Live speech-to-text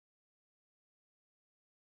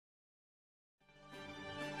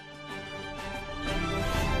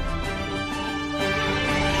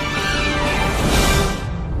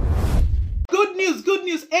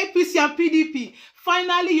and PDP,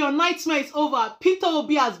 finally your nightmare is over. Peter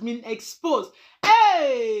Obi has been exposed.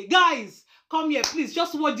 Hey, guys, come here, please.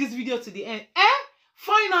 Just watch this video to the end.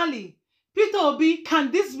 Finally, Peter Obi,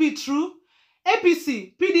 can this be true?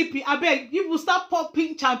 APC, PDP, I beg, you will start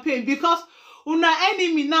popping champagne because una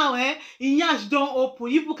enemy now, Inyash don't open.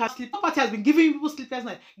 People can sleep. Party has been giving people sleepless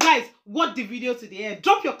night. Guys, watch the video to the end.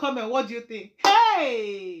 Drop your comment. What do you think?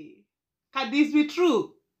 Hey, can this be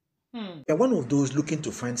true? You're one of those looking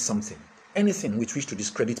to find something, anything with which to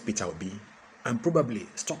discredit Peter Obi and probably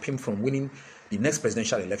stop him from winning the next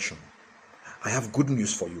presidential election. I have good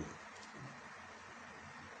news for you.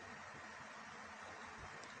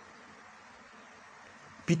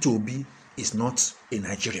 Peter Obi is not a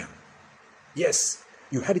Nigerian. Yes,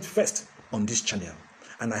 you heard it first on this channel,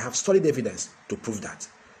 and I have solid evidence to prove that.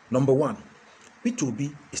 Number one, Peter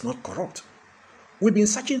Obi is not corrupt. We've been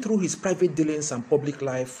searching through his private dealings and public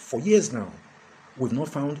life for years now. We've not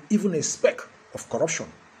found even a speck of corruption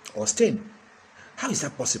or stain. How is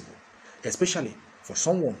that possible? Especially for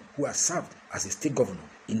someone who has served as a state governor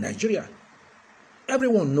in Nigeria.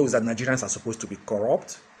 Everyone knows that Nigerians are supposed to be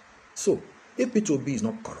corrupt. So, if Peter Obi is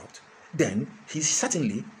not corrupt, then he's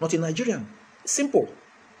certainly not a Nigerian. Simple.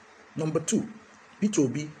 Number two, Peter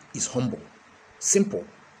Obi is humble, simple,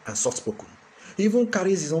 and soft-spoken. He even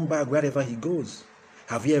carries his own bag wherever he goes.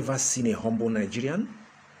 Have you ever seen a humble Nigerian?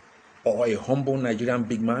 Or a humble Nigerian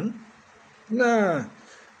big man? Nah,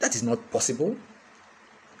 that is not possible.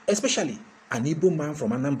 Especially an Igbo man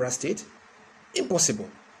from Anambra State? Impossible.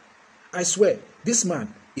 I swear, this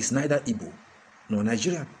man is neither Igbo nor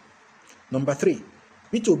Nigerian. Number three,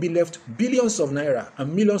 Peter Obi left billions of naira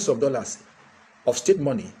and millions of dollars of state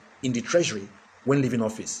money in the treasury when leaving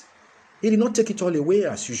office. He did not take it all away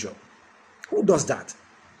as usual. Who does that?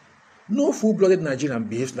 No full-blooded Nigerian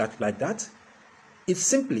behaves like that. It's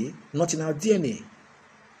simply not in our DNA.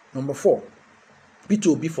 Number four, Peter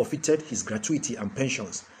Obi forfeited his gratuity and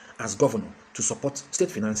pensions as governor to support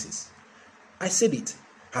state finances. I said it.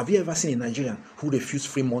 Have you ever seen a Nigerian who refused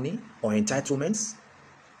free money or entitlements?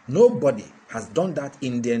 Nobody has done that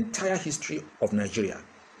in the entire history of Nigeria.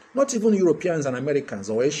 Not even Europeans and Americans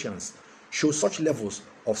or Asians show such levels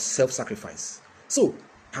of self-sacrifice. So,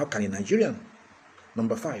 how can a Nigerian?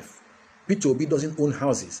 Number five, Peter Obi doesn't own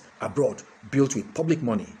houses abroad built with public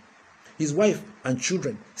money. His wife and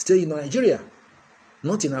children stay in Nigeria,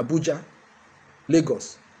 not in Abuja,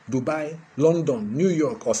 Lagos, Dubai, London, New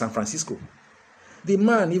York, or San Francisco. The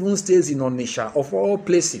man even stays in Onitsha, of all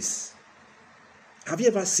places. Have you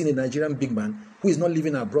ever seen a Nigerian big man who is not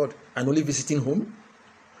living abroad and only visiting home?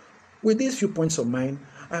 With these few points of mine,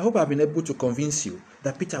 I hope I've been able to convince you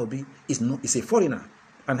that Peter Obi is a foreigner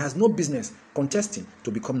and has no business contesting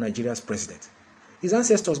to become Nigeria's president. His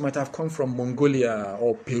ancestors might have come from Mongolia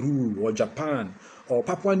or Peru or Japan or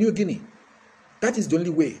Papua New Guinea. That is the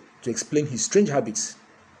only way to explain his strange habits.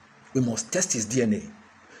 We must test his DNA.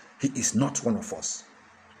 He is not one of us.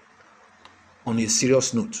 On a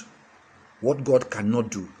serious note, what God cannot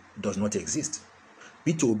do does not exist.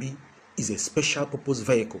 Peter Obi is a special purpose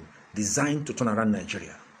vehicle designed to turn around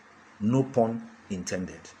Nigeria. No pun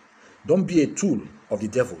intended. Don't be a tool of the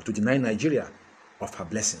devil to deny Nigeria of her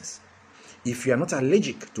blessings. If you are not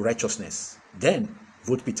allergic to righteousness, then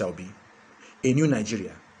vote Peter Obi. A new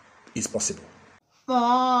Nigeria is possible.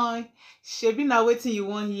 Fine. Shebi na wetin you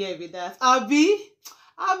want here with that. Abi,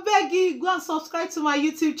 I beg you, go and subscribe to my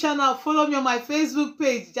YouTube channel. Follow me on my Facebook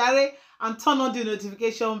page, Jare, and turn on the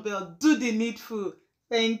notification bell. Do the needful.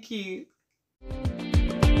 Thank you.